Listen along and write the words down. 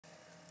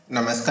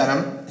నమస్కారం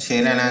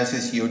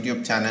ShareAnalysis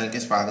YouTube ఛానల్కి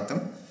స్వాగతం.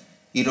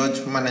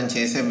 ఈరోజు మనం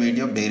చేసే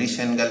వీడియో బేరిష్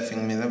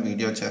ఎన్గల్ఫింగ్ మీద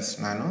వీడియో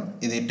చేస్తున్నాను.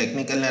 ఇది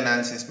టెక్నికల్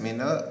అనాలిసిస్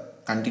మీద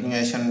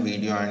కంటిన్యూయేషన్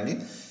వీడియో అండి.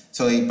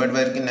 సో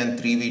ఇప్పటివరకు నేను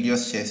 3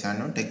 వీడియోస్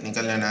చేశాను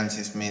టెక్నికల్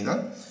అనాలిసిస్ మీద.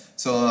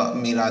 సో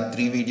మీరు ఆ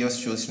 3 వీడియోస్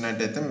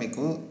చూసినట్టయితే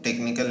మీకు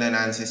టెక్నికల్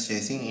అనాలిసిస్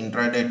చేసి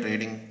ఇంట్రాడే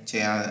ట్రేడింగ్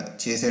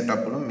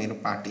చేసేటప్పుడు మీరు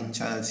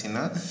పాటించాల్సిన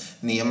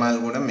నియమాలు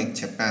కూడా మీకు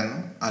చెప్పాను.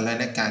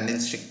 అలానే క్యాండిల్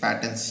స్టిక్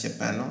ప్యాటర్న్స్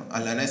చెప్పాను.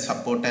 అలానే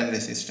సపోర్ట్ అండ్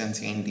రెసిస్టెన్స్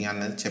ఏంటి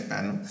అన్నది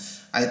చెప్పాను.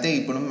 అయితే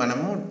ఇప్పుడు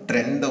మనము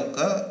ట్రెండ్ ఒక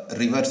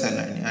రివర్సల్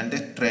అండి, అంటే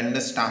ట్రెండ్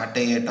స్టార్ట్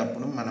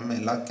అయ్యేటప్పుడు మనం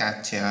ఎలా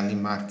క్యాచ్ చేయాలి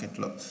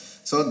మార్కెట్లో.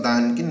 సో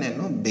దానికి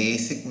నేను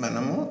బేసిక్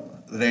మనము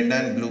red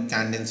and blue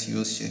candles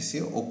use చేసి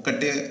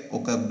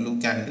ఒక బ్లూ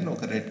క్యాండిల్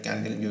ఒక రెడ్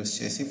క్యాండిల్ యూస్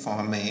చేసి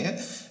ఫామ్ అయ్యే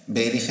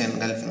బేరిష్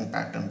ఎన్గల్ఫింగ్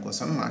ప్యాటర్న్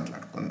కోసం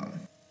మాట్లాడుకుందాం.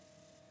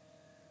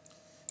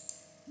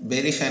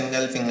 బేరిష్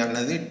ఎన్గల్ఫింగ్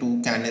అన్నది 2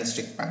 క్యాండిల్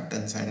స్టిక్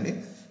ప్యాటర్న్స్ అండి.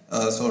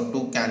 సో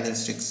 2 క్యాండిల్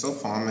స్టిక్స్తో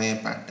ఫామ్ అయ్యే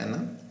ప్యాటర్న్.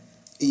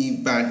 ఈ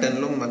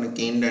ప్యాటర్న్లో మనకి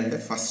ఏంటంటే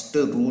ఫస్ట్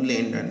రూల్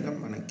ఏంటంటే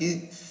మనకి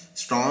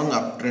స్ట్రాంగ్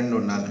అప్ ట్రెండ్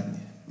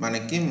ఉండాలండి.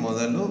 మనకి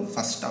మొదలు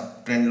ఫస్ట్ అప్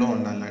ట్రెండ్లో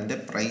ఉండాలి, అంటే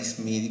ప్రైస్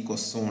మీదికి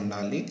వస్తూ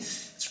ఉండాలి.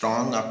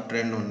 స్ట్రాంగ్ అప్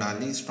ట్రెండ్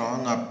ఉండాలి.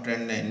 Strong up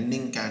trend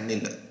ending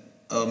candle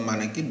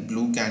మనకి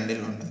బ్లూ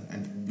క్యాండిల్ ఉండాలి,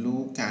 అంటే blue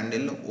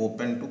candle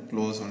open to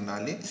close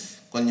ఉండాలి.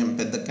 కొంచెం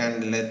పెద్ద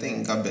క్యాండిల్ అయితే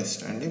ఇంకా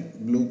బెస్ట్ అండి.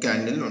 బ్లూ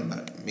క్యాండిల్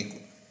ఉండాలి మీకు.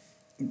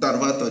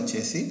 తర్వాత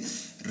వచ్చేసి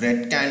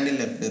రెడ్ క్యాండిల్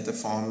ఎప్పుడైతే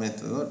ఫామ్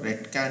అవుతుందో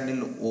రెడ్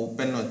క్యాండిల్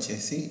ఓపెన్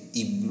వచ్చేసి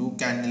ఈ బ్లూ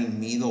క్యాండిల్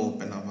మీద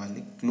ఓపెన్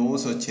అవ్వాలి.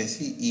 క్లోజ్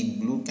వచ్చేసి ఈ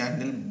బ్లూ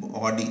క్యాండిల్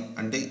బాడీ,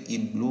 అంటే ఈ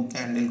బ్లూ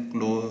క్యాండిల్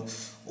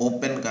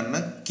ఓపెన్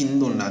కన్నా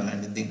కింద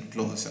ఉండాలండి దీని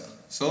క్లోజ్.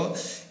 సో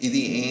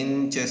ఇది ఏం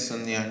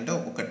చేస్తుంది అంటే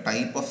ఒక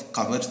టైప్ ఆఫ్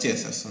కవర్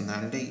చేసేస్తుంది,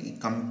 అంటే ఈ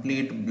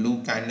కంప్లీట్ బ్లూ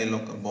క్యాండిల్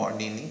ఒక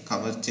బాడీని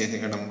కవర్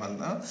చేసేయడం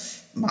వల్ల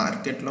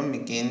మార్కెట్లో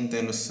మీకు ఏం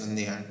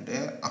తెలుస్తుంది అంటే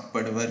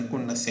అప్పటి వరకు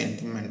ఉన్న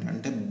సెంటిమెంట్,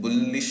 అంటే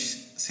బుల్లిష్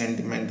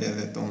సెంటిమెంట్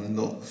ఏదైతే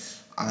ఉందో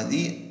అది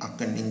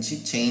అక్కడి నుంచి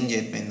చేంజ్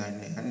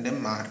అయిపోయిందండి. అంటే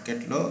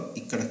మార్కెట్లో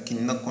ఇక్కడ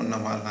కింద కొన్న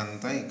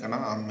వాళ్ళంతా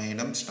ఇక్కడ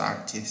అమ్మేయడం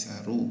స్టార్ట్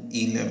చేశారు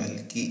ఈ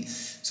లెవెల్కి.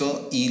 సో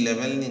ఈ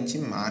లెవెల్ నుంచి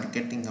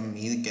మార్కెట్ ఇంకా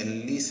మీదకి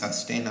వెళ్ళి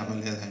సస్టైన్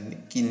అవ్వలేదండి,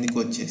 కిందికి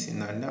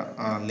వచ్చేసిందండి.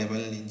 ఆ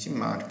లెవెల్ నుంచి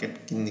మార్కెట్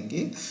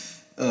కిందికి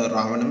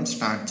రావడం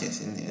స్టార్ట్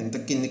చేసింది. ఎంత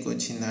కిందికి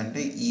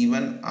వచ్చిందంటే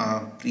ఈవెన్ ఆ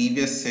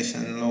ప్రీవియస్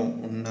సెషన్లో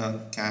ఉన్న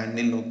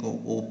క్యాండిల్ ఒక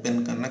ఓపెన్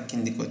కన్నా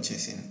కిందికి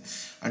వచ్చేసింది.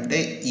 అంటే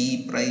ఈ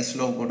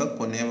ప్రైస్లో కూడా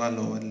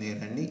కొనేవాళ్ళు ఎవరు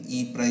లేరండి, ఈ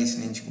ప్రైస్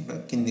నుంచి కూడా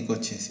కిందికి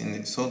వచ్చేసింది.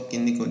 సో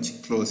కిందికి వచ్చి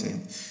క్లోజ్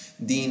అయింది.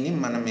 దీన్ని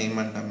మనం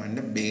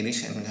ఏమంటామంటే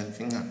బేరిష్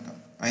ఎన్గల్ఫింగ్ అంటాం.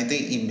 అయితే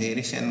ఈ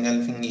బేరిష్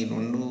ఎన్గల్ఫింగ్ ఈ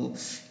 2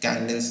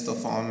 క్యాండిల్స్తో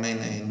ఫామ్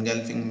అయిన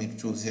ఎన్గల్ఫింగ్ మీరు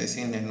చూసేసి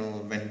నేను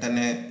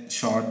వెంటనే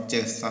షార్ట్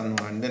చేస్తాను,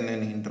 అంటే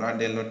నేను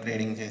ఇంట్రాడేలో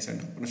ట్రేడింగ్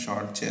చేసేటప్పుడు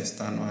షార్ట్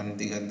చేస్తాను అని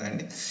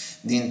దిగద్దండి.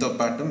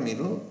 దీంతోపాటు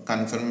మీరు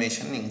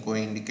కన్ఫర్మేషన్ ఇంకో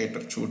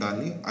ఇండికేటర్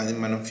చూడాలి, అది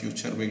మనం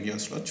ఫ్యూచర్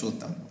వీడియోస్లో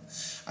చూద్దాము.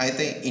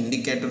 అయితే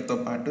ఇండికేటర్తో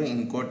పాటు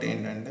ఇంకోటి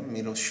ఏంటంటే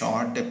మీరు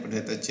షార్ట్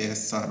ఎప్పుడైతే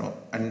చేస్తారో,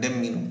 అంటే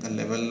మీరు ఒక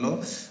లెవెల్లో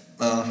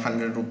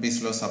 100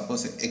 రూపీస్లో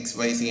సపోజ్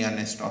XYZ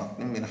అనే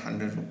స్టాక్ని మీరు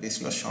 100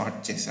 రూపీస్లో షార్ట్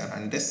చేశారు,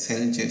 అంటే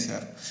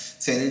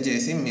సెల్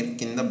చేసి మీరు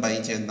కింద బై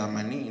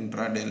చేద్దామని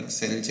ఇంట్రాడేలో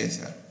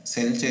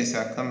సెల్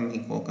చేశాక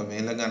మీకు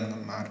ఒకవేళ కనుక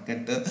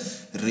మార్కెట్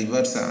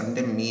రివర్స్,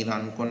 అంటే మీరు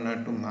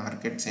అనుకున్నట్టు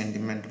మార్కెట్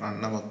సెంటిమెంట్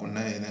రన్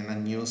అవ్వకుండా ఏదైనా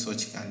న్యూస్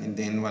వచ్చి కానీ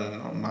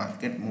దేనివల్ల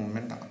మార్కెట్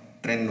మూవ్మెంట్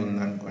ట్రెండ్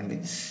ఉందనుకోండి,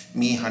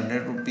 మీ 100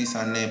 రూపీస్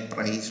అనే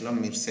ప్రైస్లో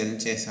మీరు సెల్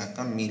చేశాక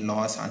మీ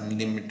లాస్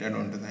అన్లిమిటెడ్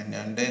ఉంటుందండి.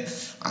 అంటే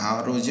ఆ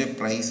రోజే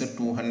ప్రైస్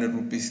 200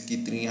 రూపీస్కి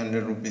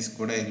 300 రూపీస్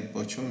కూడా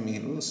వెళ్ళిపోవచ్చు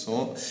మీరు. సో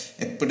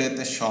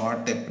ఎప్పుడైతే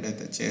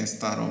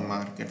చేస్తారో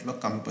మార్కెట్లో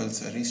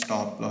కంపల్సరీ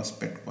స్టాప్ లాస్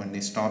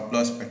పెట్టుకోండి. స్టాప్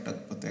లాస్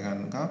పెట్టకపోతే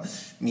కనుక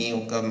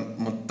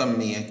మొత్తం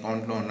మీ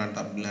అకౌంట్లో ఉన్న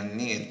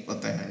డబ్బులన్నీ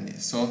వెళ్ళిపోతాయండి.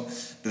 So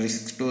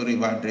risk to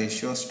reward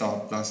ratio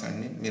stop loss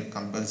అండి, మీరు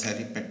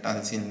కంపల్సరీ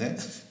పెట్టాల్సిందే.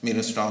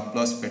 మీరు స్టాప్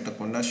లాస్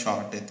పెట్టకుండా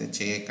షార్ట్ అయితే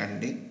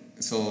చేయకండి.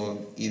 సో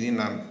ఇది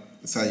నా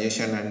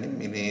సజెషన్ అండి.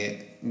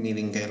 మీరు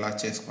ఇంకా ఎలా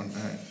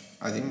చేసుకుంటారు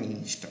అది మీ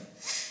ఇష్టం.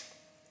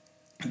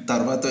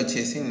 తర్వాత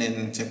వచ్చేసి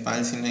నేను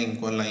చెప్పాల్సిన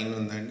ఇంకో లైన్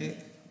ఉందండి.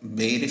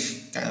 బేరిష్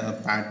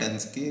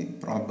ప్యాటర్న్స్కి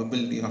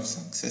ప్రాబబిలిటీ ఆఫ్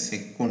సక్సెస్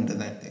ఎక్కువ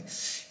ఉంటుందండి.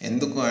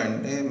 ఎందుకు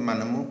అంటే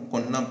మనము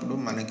కొన్నప్పుడు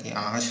మనకి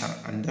ఆశ,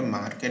 అంటే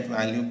మార్కెట్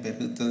వాల్యూ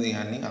పెరుగుతుంది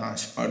అని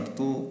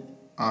ఆశపడుతూ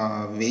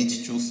వేచి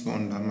చూస్తూ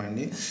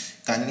ఉంటామండి.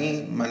 కానీ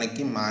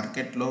మనకి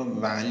మార్కెట్లో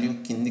వాల్యూ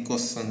కిందికి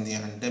వస్తుంది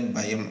అంటే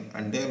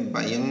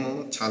భయం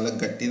చాలా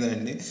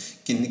గట్టిదండి.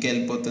 కిందికి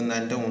వెళ్ళిపోతుంది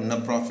అంటే ఉన్న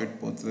ప్రాఫిట్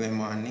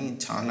పోతుందేమో అని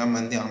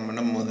చాలామంది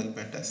అమ్మడం మొదలు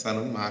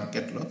పెట్టేస్తారు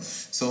మార్కెట్లో.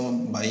 సో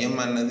భయం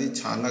అన్నది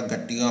చాలా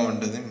గట్టిగా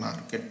ఉంటుంది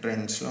మార్కెట్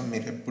ట్రెండ్స్లో.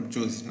 మీరు ఎప్పుడు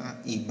చూసినా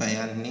ఈ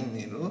భయాన్ని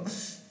మీరు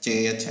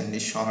చేయొచ్చండి.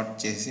 షార్ట్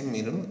చేసి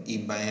మీరు ఈ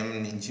భయం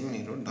నుంచి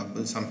మీరు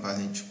డబ్బులు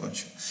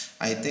సంపాదించుకోవచ్చు.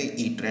 అయితే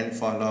ఈ ట్రెండ్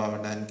ఫాలో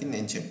అవ్వడానికి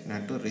నేను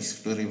చెప్పినట్టు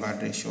రిస్క్ టు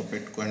రివార్డ్ రేషియో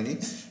పెట్టుకోండి,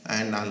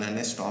 అండ్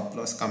అలానే స్టాప్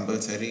లాస్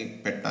కంపల్సరీ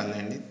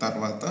పెట్టాలండి.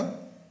 తర్వాత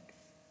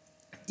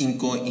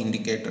ఇంకో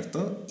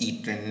ఇండికేటర్తో ఈ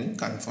ట్రెండ్ని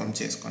కన్ఫర్మ్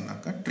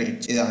చేసుకున్నాక ట్రేడ్.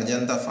 ఇది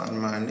అజంతా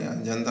ఫార్మా అండి.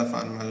 అజంతా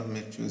ఫార్మాలో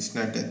మీరు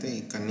చూసినట్టయితే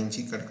ఇక్కడ నుంచి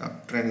ఇక్కడికి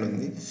అప్ ట్రెండ్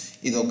ఉంది.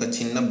 ఇది ఒక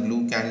చిన్న బ్లూ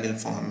క్యాండిల్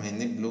ఫామ్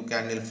అయింది. బ్లూ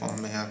క్యాండిల్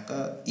ఫామ్ అయ్యాక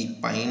ఈ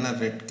పైన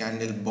రెడ్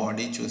క్యాండిల్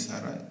బాడీ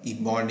చూసారా, ఈ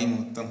బాడీ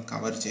మొత్తం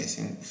కవర్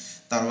చేసింది.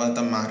 తర్వాత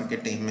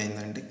మార్కెట్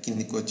ఏమైందంటే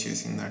కిందికి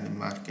వచ్చేసిందండి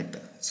మార్కెట్.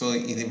 సో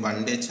ఇది 1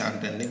 డే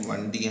చార్ట్ అండి.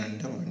 1D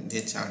అంటే 1 డే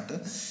చార్ట్.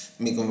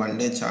 మీకు 1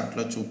 డే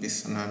చార్ట్లో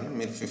చూపిస్తున్నాను.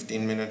 మీరు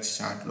 15 మినిట్స్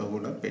చార్ట్లో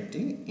కూడా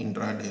పెట్టి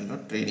ఇంట్రాడేలో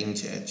ట్రేడింగ్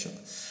చేయొచ్చు.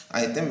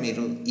 అయితే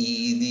మీరు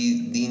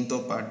దీంతో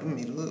పాటు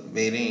మీరు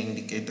వేరే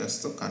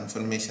ఇండికేటర్స్తో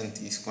కన్ఫర్మేషన్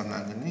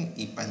తీసుకున్నాకనే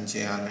ఈ పని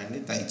చేయాలండి.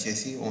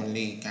 దయచేసి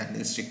ఓన్లీ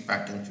క్యాండిల్ స్టిక్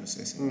ప్యాటర్న్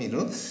చూసేసి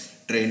మీరు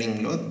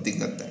ట్రేడింగ్లో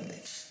దిగద్దండి.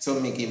 సో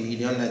మీకు ఈ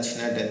వీడియో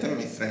నచ్చినట్టయితే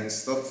మీ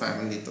ఫ్రెండ్స్తో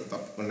ఫ్యామిలీతో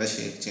తప్పకుండా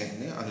షేర్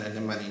చేయండి.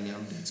 అలాగే మరిన్ని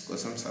అప్డేట్స్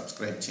కోసం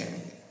సబ్స్క్రైబ్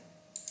చేయండి.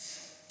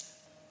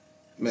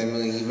 మేము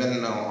ఈవెన్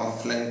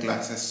ఆఫ్లైన్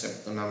క్లాసెస్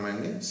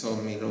చెప్తున్నామండి. సో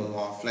మీరు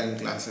ఆఫ్లైన్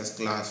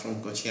క్లాస్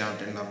రూమ్కి వచ్చి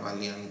అటెండ్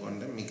అవ్వాలి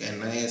అనుకుంటే మీకు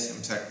NISM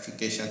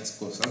సర్టిఫికేషన్స్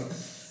కోసం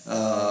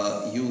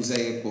యూజ్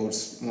అయ్యే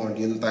కోర్స్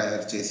మాడ్యూల్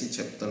తయారు చేసి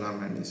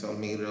చెప్తున్నామండి. సో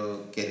మీరు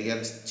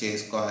కెరియర్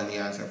చేసుకోవాలి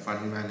as a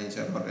fund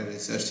manager are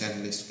research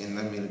analyst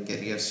కింద మీరు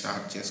కెరియర్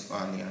స్టార్ట్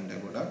చేసుకోవాలి అంటే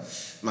కూడా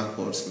మా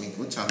కోర్స్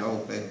మీకు చాలా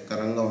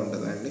ఉపయోగకరంగా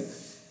ఉంటుందండి.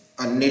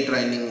 అన్ని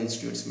ట్రైనింగ్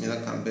ఇన్స్టిట్యూట్స్ మీద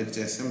కంపేర్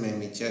చేస్తే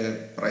మేము ఇచ్చే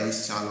ప్రైస్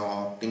చాలా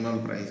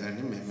ఆప్టిమమ్ ప్రైస్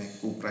అండి. మేము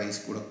ఎక్కువ ప్రైస్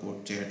కూడా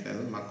కోట్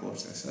చేయట్లేదు మా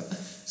కోర్సెస్.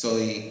 సో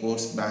ఈ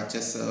కోర్స్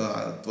బ్యాచెస్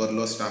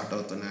త్వరలో స్టార్ట్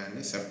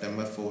అవుతున్నాయండి.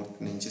 September 4th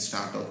నుంచి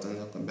స్టార్ట్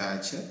అవుతుంది ఒక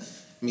బ్యాచ్.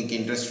 మీకు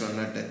ఇంట్రెస్ట్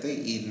ఉన్నట్టయితే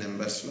ఈ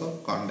నెంబర్స్లో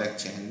కాంటాక్ట్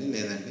చేయండి,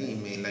 లేదంటే ఈ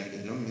మెయిల్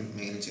ఐడిలో మీరు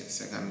మెయిల్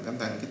చేస్తే కనుక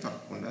దానికి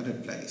తప్పకుండా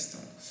రిప్లై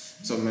ఇస్తాను.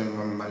 సో మేము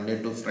Monday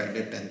to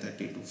Friday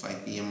 10:30 to 5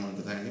 PM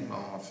ఉంటుందండి మా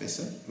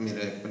ఆఫీస్.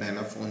 మీరు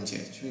ఎప్పుడైనా ఫోన్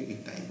చేయొచ్చు ఈ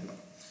టైంలో.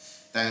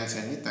 థ్యాంక్స్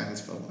అండి.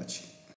 Thanks for watching.